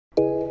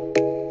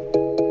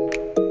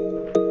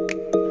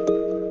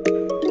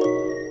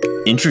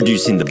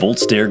Introducing the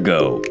Voltstair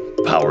Go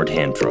powered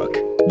hand truck.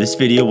 This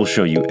video will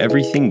show you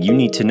everything you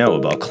need to know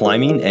about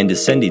climbing and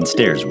descending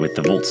stairs with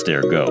the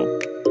Voltstair Go.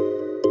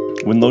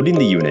 When loading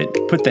the unit,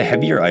 put the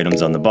heavier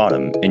items on the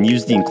bottom and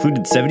use the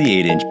included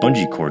 78-inch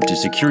bungee cord to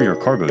secure your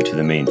cargo to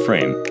the main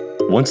frame.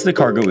 Once the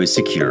cargo is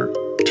secure,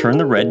 turn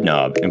the red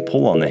knob and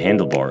pull on the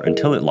handlebar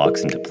until it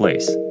locks into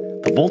place.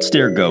 The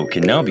Voltstair Go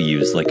can now be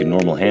used like a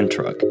normal hand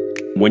truck.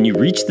 When you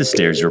reach the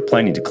stairs you're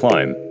planning to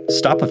climb,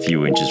 stop a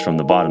few inches from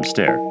the bottom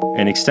stair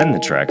and extend the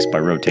tracks by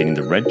rotating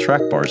the red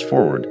track bars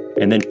forward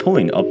and then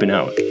pulling up and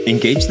out.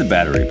 Engage the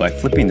battery by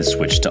flipping the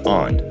switch to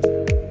on.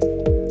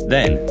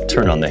 Then,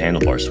 turn on the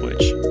handlebar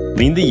switch.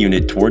 Lean the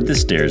unit toward the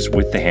stairs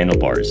with the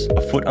handlebars.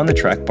 A foot on the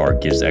track bar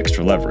gives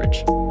extra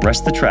leverage.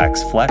 Rest the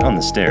tracks flat on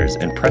the stairs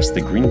and press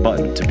the green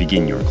button to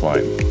begin your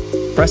climb.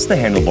 Press the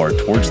handlebar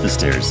towards the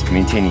stairs,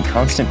 maintaining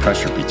constant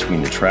pressure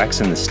between the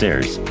tracks and the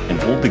stairs, and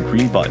hold the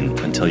green button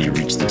until you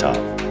reach the top.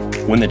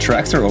 When the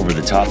tracks are over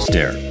the top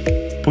stair,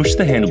 push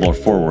the handlebar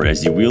forward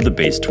as you wheel the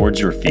base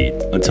towards your feet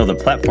until the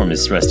platform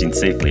is resting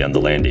safely on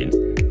the landing.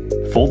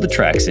 Fold the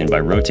tracks in by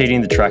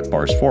rotating the track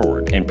bars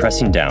forward and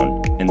pressing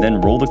down, and then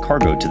roll the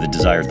cargo to the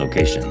desired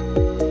location.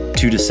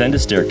 To descend a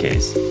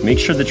staircase, make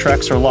sure the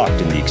tracks are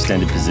locked in the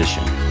extended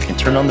position, and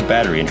turn on the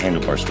battery and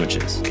handlebar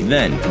switches.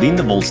 Then, lean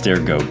the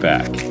Voltstair Go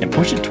back and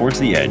push it towards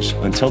the edge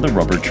until the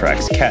rubber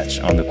tracks catch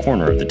on the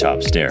corner of the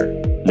top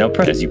stair. Now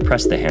press as you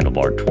press the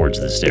handlebar towards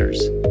the stairs.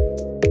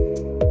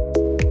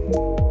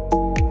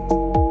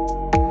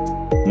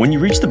 When you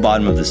reach the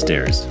bottom of the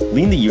stairs,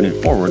 lean the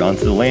unit forward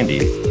onto the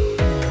landing,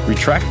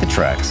 retract the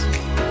tracks,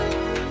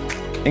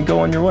 and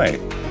go on your way.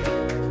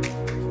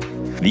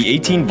 The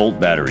 18-volt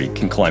battery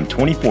can climb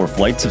 24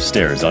 flights of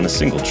stairs on a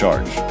single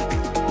charge.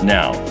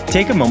 Now,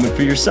 take a moment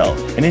for yourself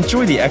and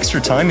enjoy the extra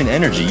time and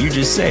energy you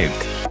just saved.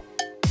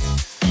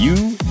 You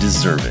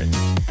deserve it.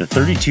 The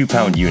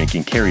 32-pound unit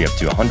can carry up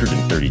to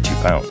 132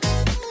 pounds.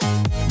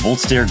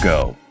 Voltstair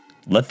Go.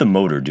 Let the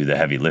motor do the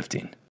heavy lifting.